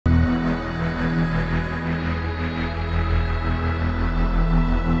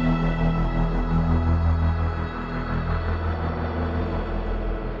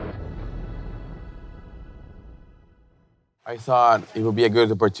I thought it would be a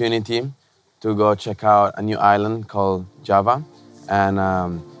good opportunity to go check out a new island called Java.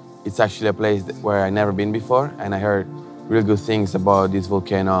 And it's actually a place where I've never been before, and I heard real good things about this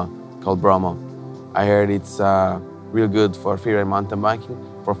volcano called Bromo. I heard it's real good for freeride mountain biking,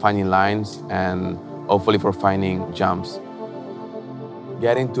 for finding lines, and hopefully for finding jumps.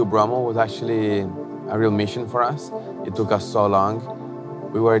 Getting to Bromo was actually a real mission for us. It took us so long.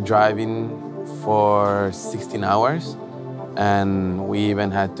 We were driving for 16 hours, and we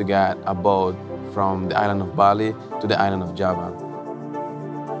even had to get a boat from the island of Bali to the island of Java.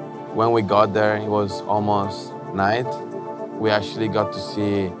 When we got there, it was almost night. We actually got to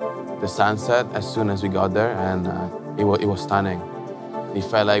see the sunset as soon as we got there, and it was stunning. It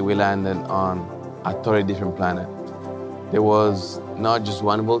felt like we landed on a totally different planet. There was not just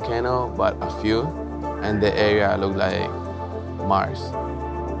one volcano, but a few, and the area looked like Mars.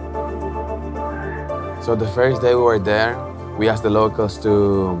 So the first day we were there, we asked the locals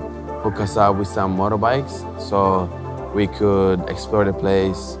to hook us up with some motorbikes so we could explore the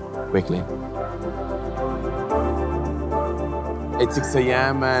place quickly. It's 6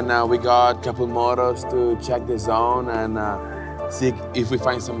 a.m. and we got a couple motos to check the zone and see if we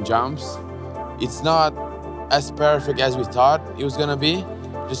find some jumps. It's not as perfect as we thought it was gonna be,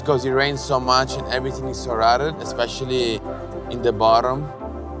 just because it rains so much and everything is so rutted, especially in the bottom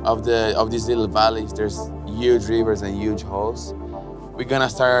of these little valleys. There's huge rivers and huge holes. We're gonna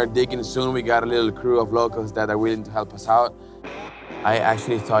start digging soon. We got a little crew of locals that are willing to help us out. I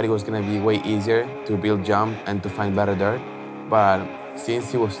actually thought it was gonna be way easier to build jump and to find better dirt, but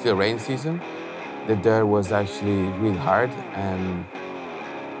since it was still rain season, the dirt was actually really hard, and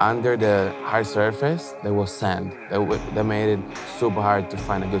under the hard surface, there was sand. That made it super hard to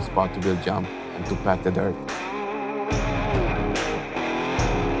find a good spot to build jump and to pack the dirt.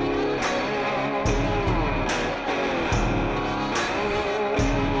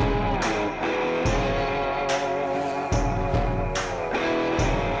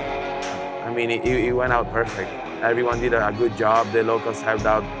 I mean, it went out perfect. Everyone did a good job. The locals helped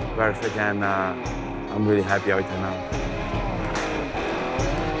out perfect, and I'm really happy how it turned out.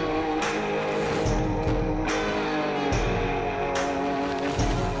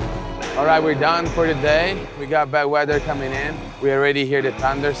 All right, we're done for the day. We got bad weather coming in. We already hear the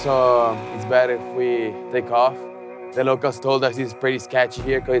thunder, so it's better if we take off. The locals told us it's pretty sketchy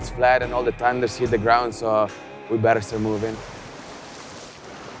here because it's flat and all the thunders hit the ground, so we better start moving.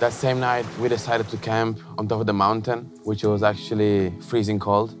 That same night, we decided to camp on top of the mountain, which was actually freezing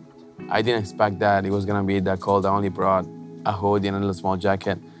cold. I didn't expect that it was gonna be that cold. I only brought a hoodie and a little small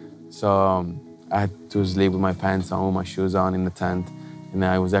jacket. So I had to sleep with my pants on, with my shoes on in the tent. And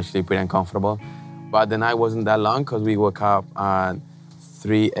I was actually pretty uncomfortable. But the night wasn't that long because we woke up at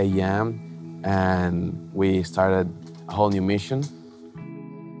 3 a.m. and we started a whole new mission.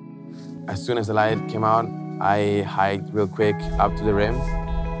 As soon as the light came out, I hiked real quick up to the rim.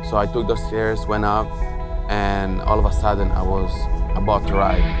 So I took those stairs, went up, and all of a sudden I was about to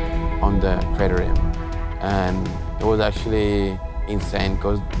ride on the crater rim. And it was actually insane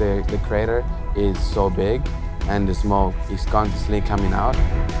because the crater is so big and the smoke is constantly coming out.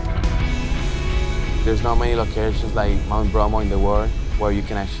 There's not many locations like Mount Bromo in the world where you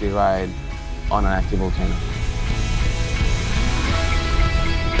can actually ride on an active volcano.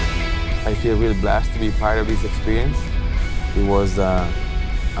 I feel really blessed to be part of this experience. It was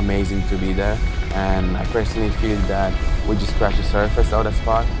amazing to be there, and I personally feel that we just scratched the surface of that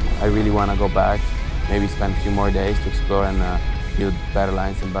spot. I really want to go back, maybe spend a few more days to explore and build better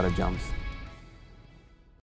lines and better jumps.